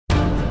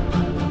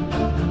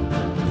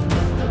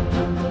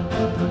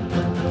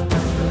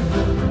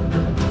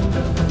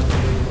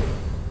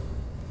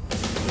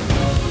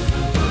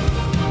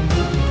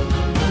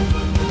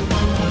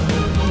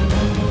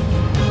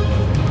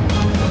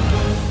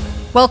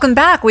Welcome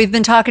back. We've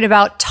been talking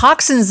about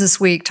toxins this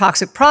week,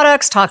 toxic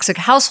products, toxic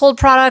household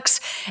products,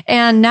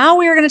 and now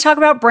we are going to talk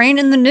about brain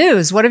in the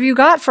news. What have you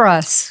got for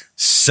us?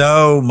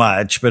 So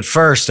much, but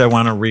first I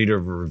want to read a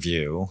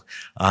review.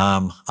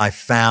 I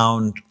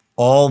found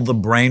all the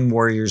Brain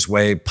Warriors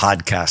Way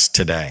podcast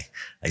today.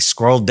 I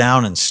scrolled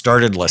down and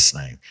started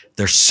listening.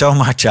 There's so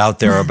much out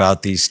there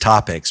about these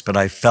topics, but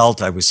I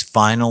felt I was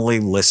finally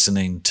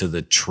listening to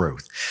the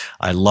truth.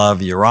 I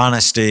love your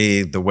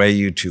honesty, the way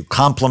you two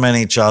complement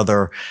each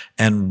other,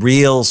 and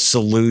real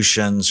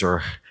solutions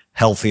or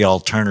healthy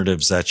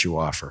alternatives that you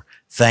offer.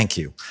 Thank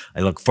you.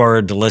 I look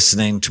forward to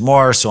listening to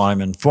more so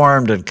I'm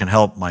informed and can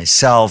help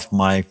myself,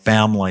 my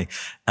family,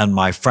 and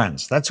my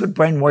friends. That's what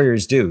Brain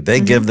Warriors do. They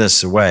give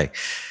this away.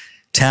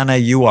 Tana,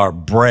 you are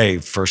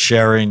brave for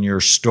sharing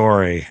your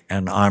story,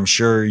 and I'm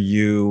sure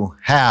you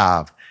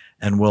have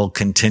and will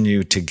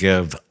continue to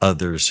give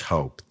others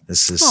hope.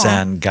 This is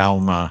San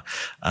Gauma.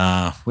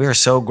 We are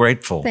so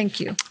grateful. Thank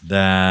you.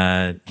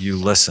 That you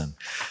listen.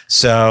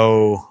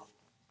 So,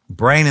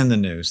 brain in the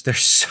news.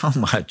 There's so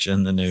much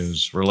in the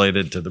news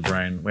related to the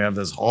brain. We have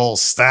this whole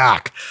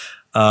stack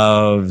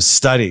of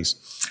studies.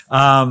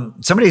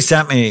 Somebody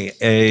sent me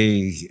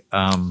a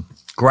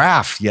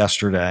graph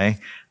yesterday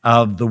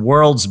of the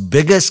world's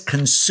biggest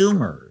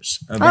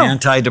consumers of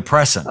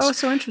antidepressants. Oh,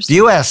 so interesting.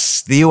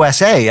 The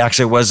USA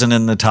actually wasn't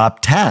in the top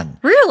 10.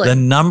 Really? The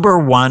number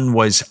one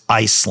was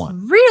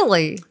Iceland.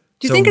 Really?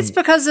 Do you think it's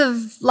because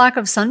of lack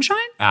of sunshine?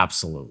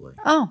 Absolutely.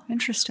 Oh,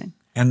 interesting.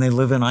 And they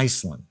live in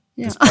Iceland.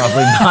 Yeah. It's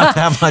probably not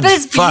that much But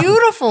it's fun.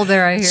 beautiful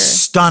there, I hear.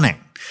 Stunning.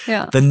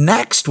 Yeah. The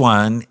next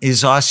one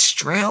is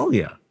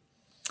Australia.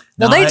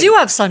 Well, they do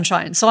have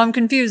sunshine, so I'm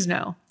confused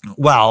now.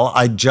 Well,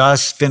 I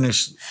just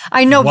finished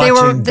watching they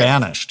were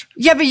Banished.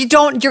 Yeah, but you're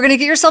going to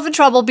get yourself in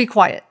trouble. Be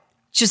quiet.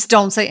 Just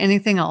don't say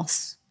anything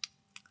else.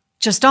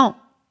 Just don't.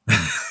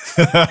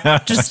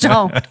 Just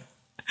don't.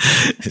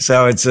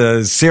 So it's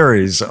a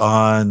series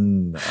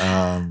on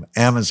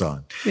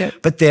Amazon. Yeah.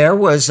 But there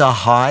was a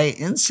high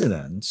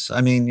incidence.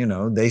 I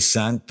mean, they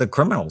sent the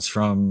criminals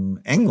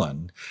from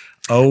England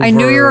over. I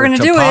knew you were going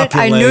to do it.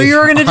 I knew you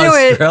were going to do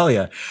it.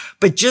 Australia.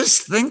 But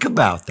just think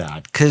about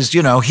that. Because,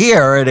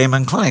 here at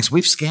Amen Clinics,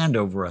 we've scanned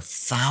over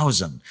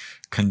 1,000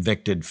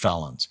 convicted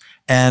felons.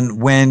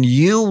 And when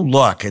you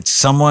look at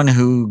someone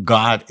who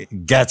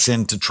gets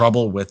into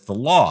trouble with the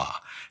law,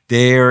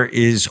 there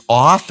is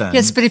often...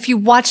 Yes, but if you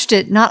watched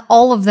it, not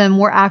all of them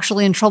were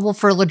actually in trouble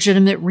for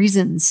legitimate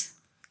reasons.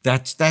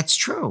 That's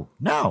true.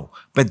 No.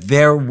 But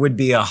there would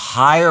be a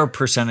higher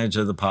percentage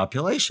of the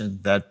population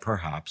that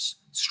perhaps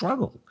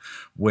struggled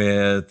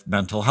with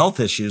mental health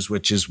issues,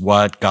 which is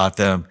what got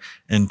them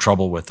in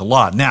trouble with the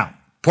law. Now,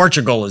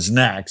 Portugal is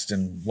next.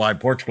 And why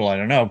Portugal, I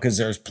don't know, because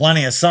there's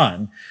plenty of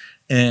sun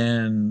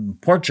in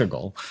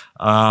Portugal.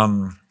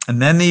 And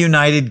then the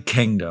United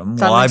Kingdom.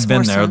 Well, I've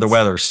been there. The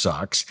weather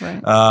sucks.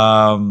 Right.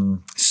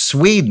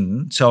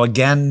 Sweden. So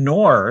again,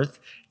 north.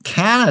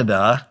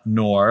 Canada,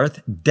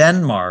 north.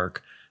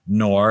 Denmark,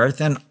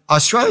 north. And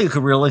Australia you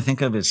could really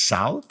think of as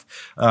south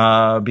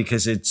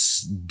because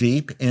it's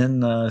deep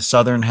in the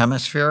southern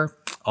hemisphere.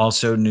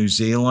 Also New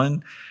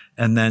Zealand.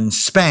 And then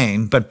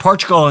Spain. But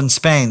Portugal and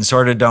Spain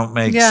sort of don't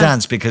make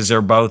sense because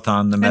they're both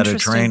on the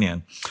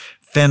Mediterranean.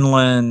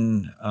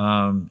 Finland,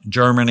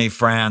 Germany,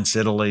 France,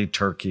 Italy,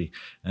 Turkey,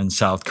 and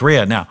South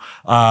Korea. Now,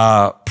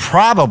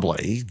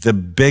 probably the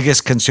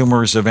biggest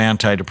consumers of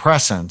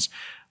antidepressants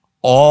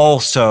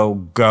also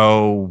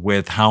go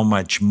with how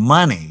much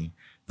money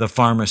the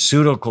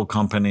pharmaceutical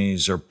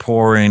companies are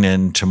pouring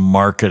into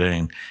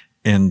marketing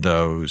in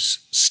those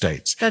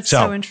states. That's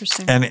so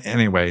interesting. And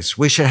anyways,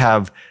 we should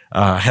have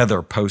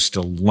Heather post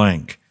a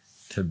link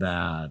to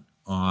that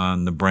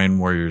on the Brain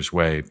Warriors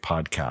Way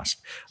podcast.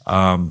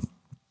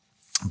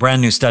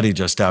 Brand new study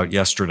just out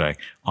yesterday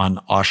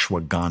on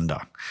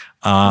ashwagandha.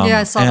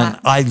 I saw that.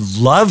 And I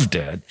loved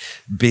it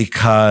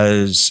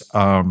because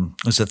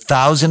it was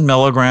 1,000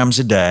 milligrams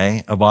a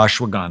day of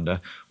ashwagandha.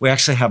 We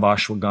actually have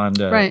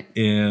ashwagandha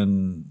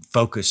in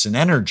Focus and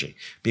Energy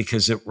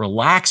because it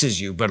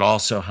relaxes you, but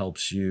also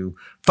helps you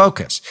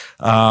focus.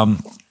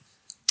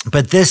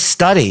 But this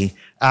study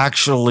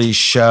actually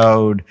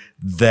showed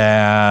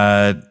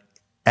that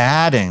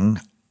adding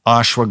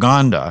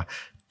ashwagandha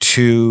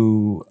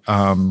to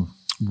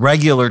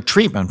regular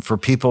treatment for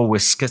people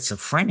with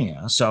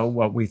schizophrenia, so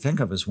what we think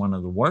of as one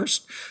of the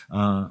worst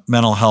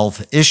mental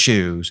health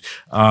issues,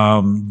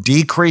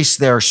 decrease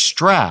their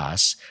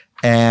stress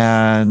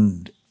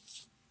and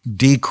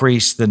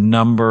decrease the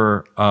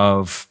number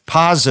of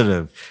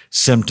positive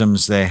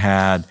symptoms they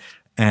had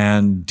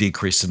and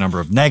decrease the number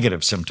of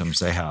negative symptoms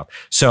they have.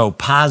 So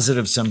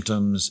positive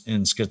symptoms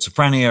in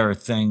schizophrenia are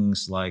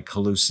things like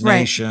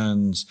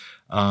hallucinations,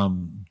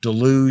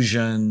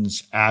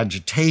 delusions,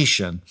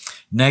 agitation.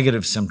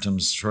 Negative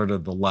symptoms, sort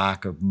of the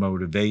lack of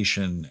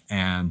motivation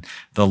and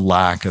the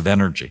lack of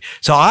energy.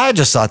 So I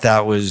just thought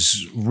that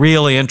was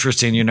really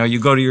interesting. You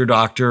go to your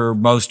doctor,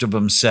 most of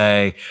them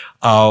say,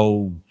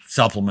 oh,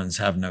 supplements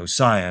have no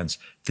science.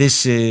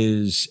 This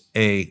is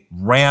a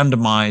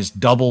randomized,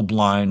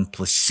 double-blind,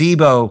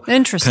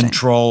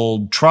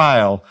 placebo-controlled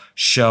trial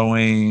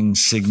showing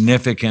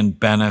significant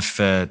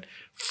benefit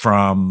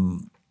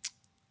from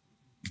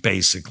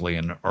basically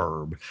an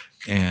herb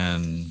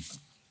in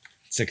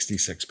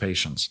 66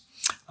 patients.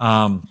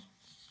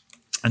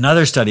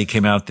 Another study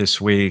came out this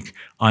week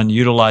on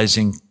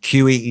utilizing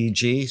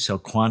QEEG, so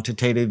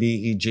quantitative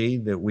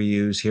EEG that we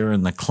use here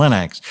in the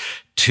clinics,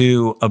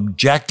 to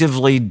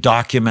objectively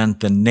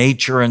document the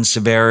nature and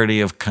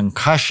severity of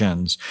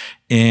concussions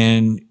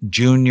in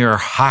junior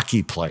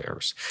hockey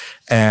players.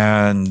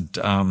 And,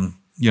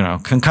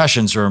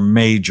 concussions are a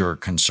major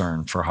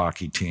concern for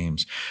hockey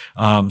teams.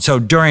 So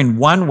during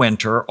one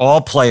winter,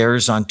 all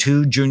players on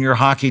 2 junior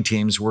hockey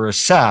teams were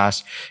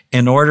assessed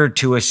in order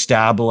to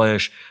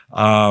establish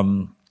a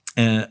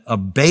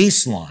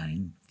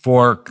baseline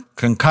for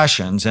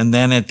concussions. And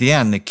then at the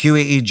end, the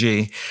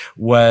QEEG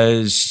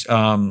was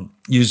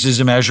used as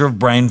a measure of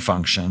brain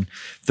function.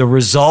 The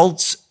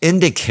results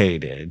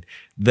indicated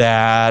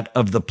that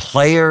of the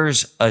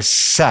players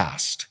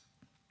assessed,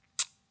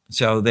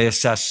 so they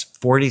assessed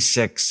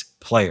 46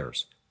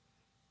 players,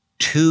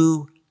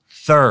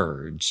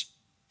 2/3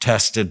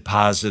 tested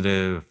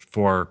positive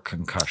for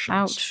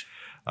concussions.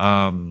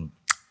 Ouch.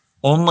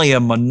 Only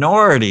a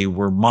minority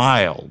were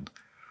mild,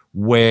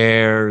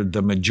 where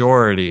the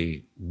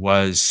majority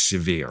was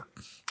severe,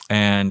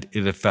 and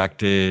it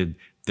affected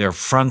their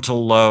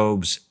frontal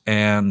lobes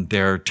and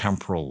their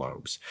temporal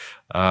lobes.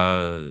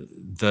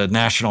 The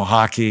National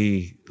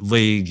Hockey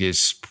League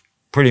is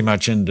pretty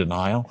much in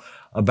denial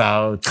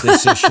about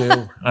this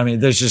issue. I mean,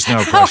 there's just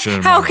no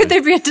question. How could they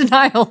be in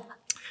denial?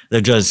 They're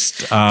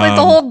just like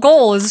the whole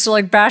goal is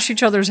to bash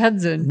each other's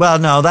heads in. Well,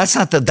 no, that's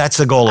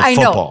the goal of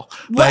football.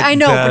 But I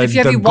know, but if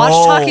you watched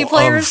hockey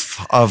players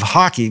of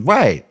hockey,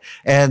 right?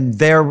 And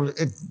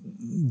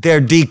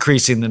they're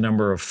decreasing the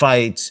number of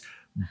fights,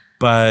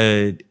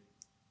 but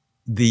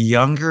the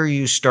younger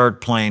you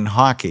start playing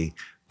hockey,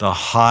 the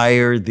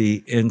higher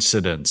the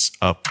incidence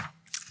of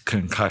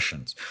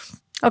concussions.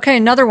 Okay,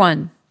 another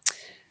one.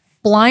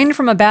 Blind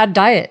from a bad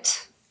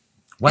diet.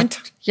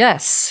 What?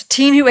 Yes.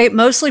 Teen who ate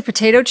mostly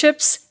potato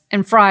chips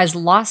and fries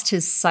lost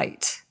his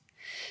sight.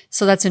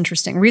 So that's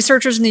interesting.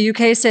 Researchers in the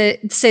UK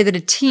say that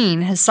a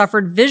teen has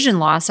suffered vision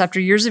loss after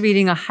years of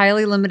eating a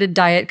highly limited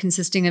diet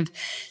consisting of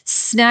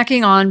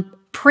snacking on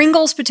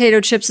Pringles potato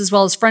chips, as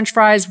well as French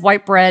fries,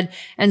 white bread,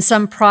 and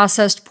some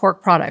processed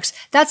pork products.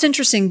 That's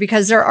interesting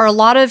because there are a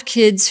lot of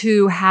kids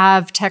who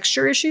have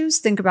texture issues.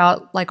 Think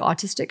about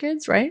autistic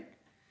kids, right?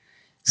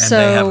 And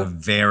they have a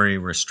very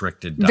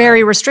restricted diet.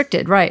 Very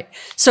restricted, right.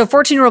 So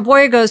 14-year-old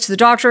boy goes to the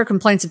doctor,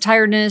 complaints of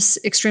tiredness,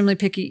 extremely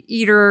picky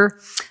eater,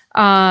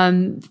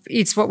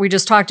 eats what we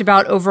just talked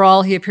about.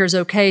 Overall, he appears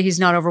okay. He's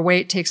not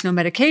overweight, takes no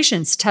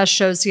medications. Test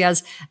shows he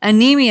has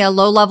anemia,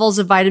 low levels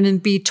of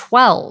vitamin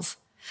B12.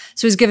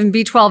 So he's given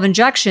B12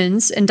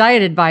 injections and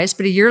diet advice,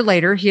 but a year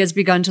later, he has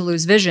begun to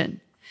lose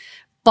vision.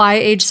 By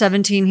age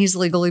 17, he's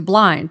legally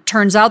blind.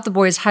 Turns out the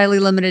boy's highly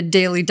limited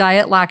daily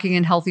diet, lacking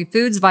in healthy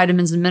foods,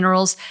 vitamins, and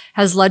minerals,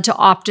 has led to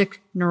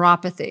optic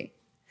neuropathy.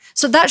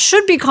 So that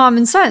should be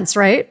common sense,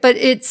 right? But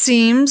it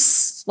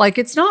seems like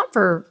it's not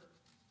for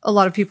a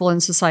lot of people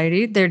in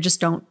society. They just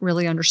don't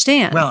really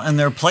understand. Well, and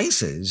there are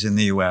places in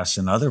the U.S.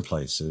 and other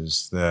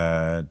places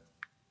that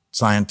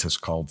scientists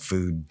call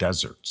food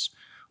deserts,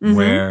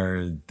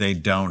 where they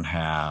don't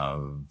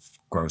have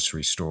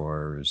grocery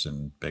stores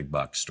and big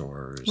box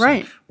stores,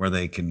 right, where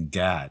they can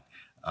get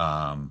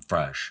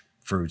fresh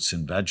fruits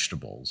and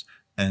vegetables.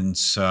 And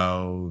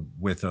so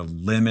with a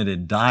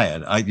limited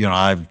diet,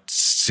 I've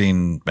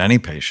seen many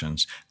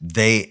patients,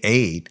 they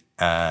ate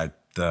at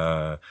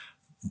the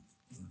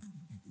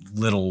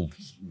little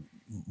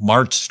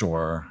mart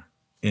store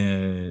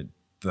in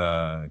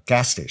the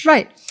gas station.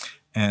 Right.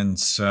 And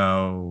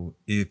so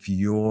if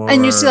you're...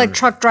 And you see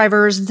truck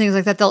drivers and things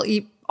like that, they'll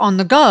eat on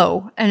the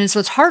go. And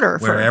so it's harder.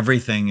 Where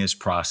everything is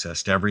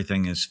processed,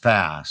 everything is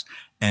fast.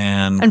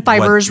 And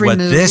fiber is removed.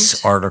 What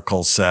this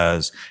article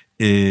says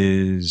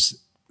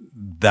is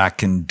that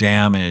can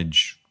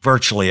damage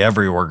virtually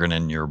every organ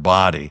in your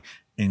body,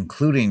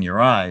 including your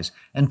eyes.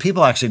 And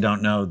people actually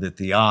don't know that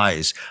the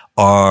eyes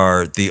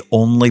are the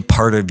only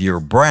part of your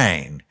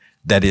brain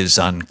that is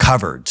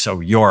uncovered.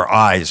 So your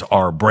eyes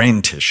are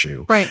brain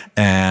tissue. Right.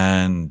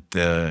 And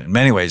in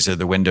many ways, they're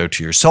the window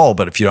to your soul.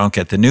 But if you don't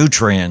get the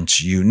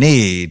nutrients you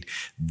need,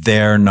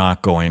 they're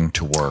not going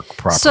to work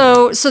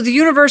properly. So the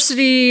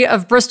University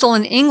of Bristol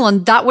in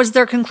England, that was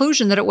their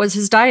conclusion, that it was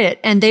his diet.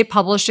 And they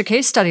published a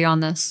case study on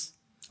this.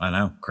 I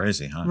know.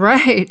 Crazy, huh?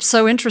 Right.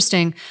 So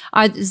interesting.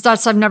 I've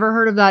never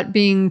heard of that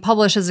being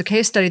published as a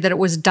case study, that it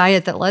was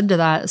diet that led to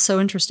that. It's so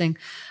interesting.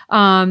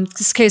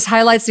 This case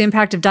highlights the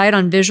impact of diet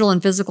on visual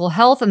and physical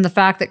health and the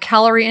fact that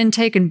calorie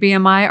intake and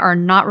BMI are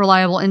not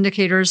reliable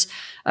indicators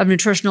of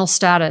nutritional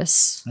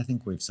status. I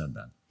think we've said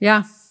that.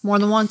 Yeah, more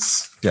than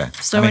once. Yeah.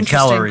 So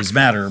calories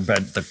matter,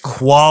 but the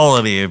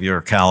quality of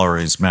your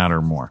calories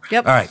matter more.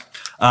 Yep. All right.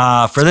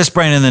 For this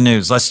brain in the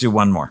news, let's do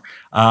one more.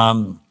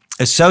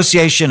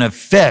 association of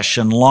fish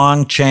and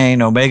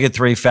long-chain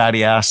omega-3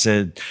 fatty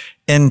acid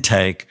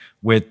intake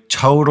with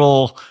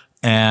total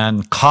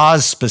and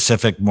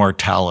cause-specific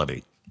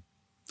mortality.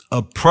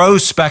 A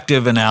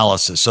prospective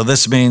analysis. So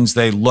this means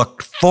they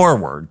looked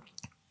forward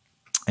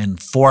in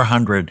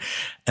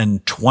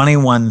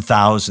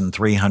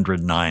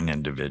 421,309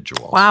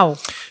 individuals. Wow.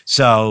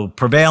 So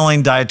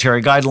prevailing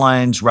dietary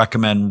guidelines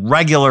recommend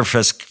regular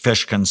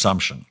fish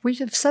consumption. We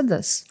have said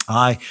this.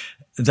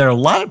 There are a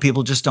lot of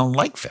people just don't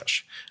like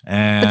fish.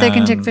 But they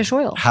can take fish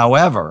oil.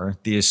 However,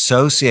 the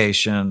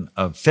association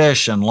of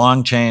fish and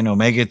long-chain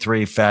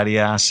omega-3 fatty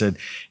acid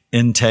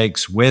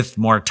intakes with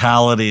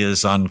mortality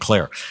is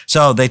unclear.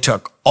 So they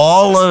took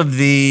all of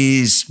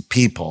these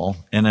people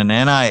in an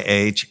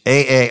NIH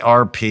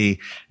AARP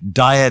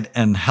diet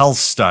and health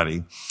study,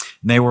 and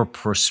they were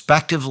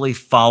prospectively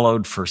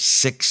followed for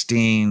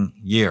 16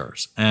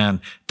 years. And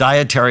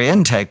dietary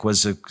intake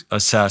was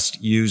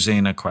assessed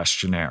using a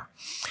questionnaire.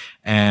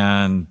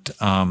 And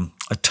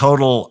a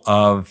total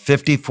of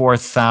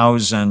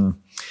 54,000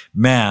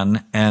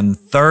 men and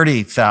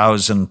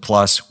 30,000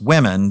 plus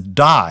women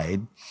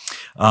died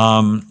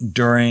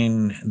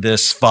during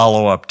this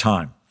follow-up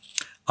time.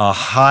 A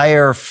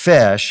higher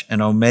fish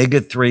and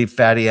omega-3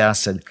 fatty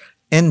acid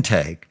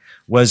intake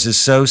was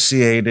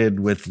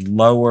associated with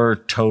lower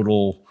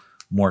total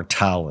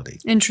mortality.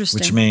 Interesting.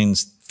 Which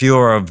means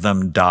fewer of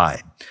them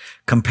died.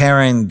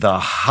 Comparing the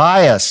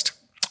highest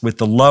with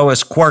the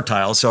lowest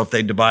quartile, so if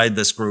they divide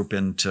this group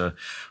into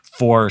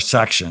 4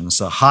 sections,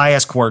 the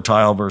highest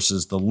quartile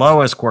versus the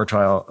lowest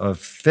quartile of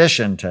fish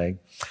intake,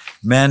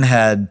 men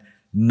had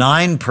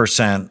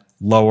 9%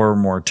 lower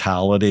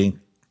mortality,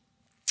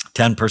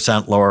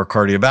 10% lower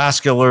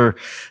cardiovascular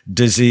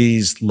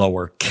disease,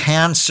 lower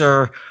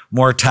cancer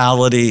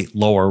mortality,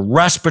 lower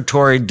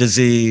respiratory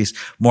disease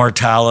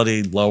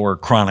mortality, lower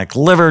chronic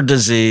liver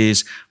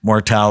disease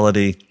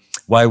mortality,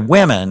 while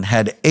women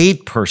had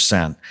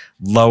 8%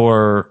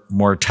 lower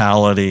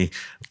mortality,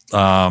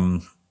 lower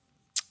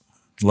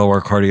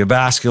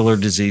cardiovascular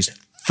disease,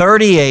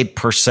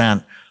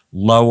 38%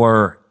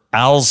 lower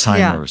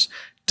Alzheimer's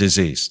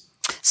disease.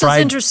 So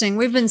it's interesting.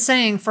 We've been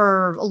saying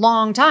for a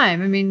long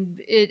time, I mean,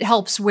 it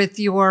helps with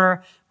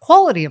your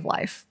quality of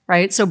life,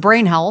 right? So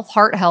brain health,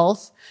 heart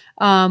health,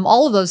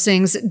 all of those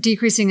things,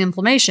 decreasing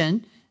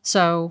inflammation.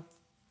 So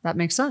that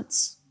makes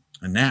sense.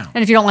 And now.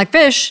 And if you don't like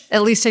fish,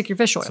 at least take your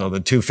fish oil. So the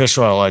 2 fish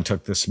oil I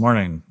took this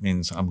morning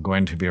means I'm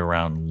going to be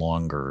around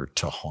longer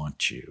to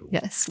haunt you.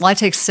 Yes. Well, I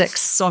take 6,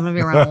 so I'm going to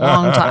be around a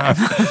long time.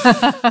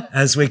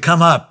 As we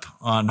come up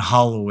on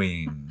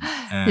Halloween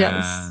and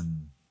yes.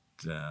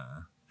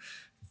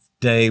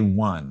 Day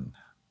 1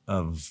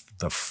 of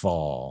the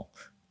fall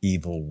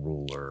evil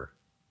ruler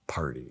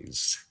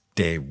parties.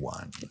 Day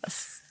 1.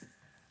 Yes.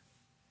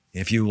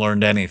 If you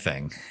learned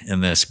anything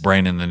in this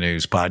Brain in the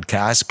News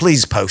podcast,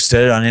 please post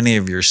it on any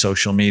of your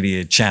social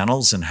media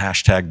channels and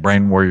hashtag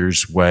Brain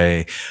Warriors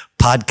Way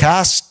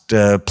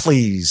podcast.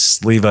 Please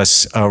leave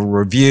us a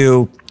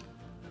review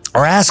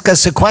or ask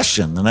us a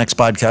question. The next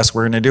podcast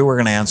we're going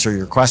to answer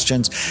your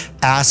questions.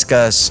 Ask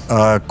us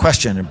a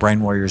question at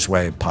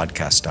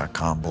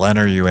brainwarriorswaypodcast.com. We'll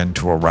enter you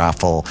into a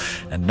raffle.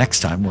 And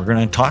next time we're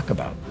going to talk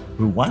about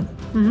who won.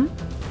 Mm-hmm.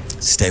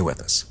 Stay with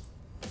us.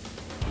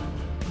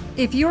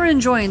 If you're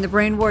enjoying the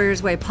Brain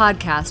Warriors Way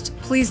podcast,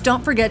 please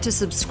don't forget to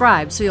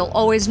subscribe so you'll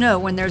always know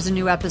when there's a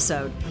new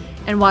episode.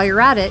 And while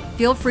you're at it,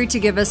 feel free to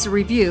give us a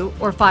review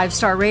or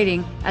 5-star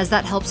rating, as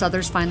that helps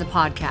others find the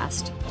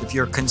podcast. If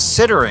you're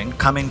considering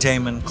coming to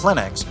Amen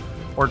Clinics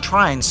or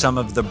trying some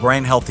of the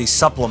brain healthy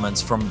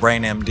supplements from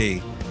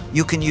BrainMD,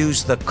 you can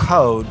use the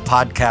code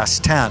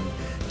podcast10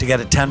 to get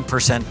a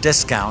 10%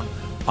 discount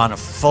on a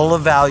full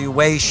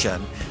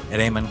evaluation at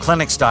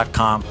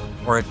amenclinics.com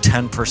or a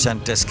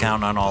 10%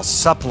 discount on all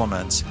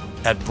supplements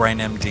at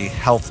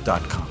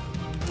brainmdhealth.com.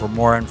 For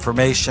more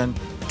information,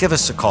 give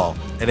us a call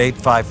at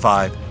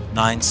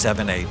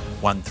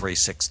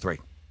 855-978-1363.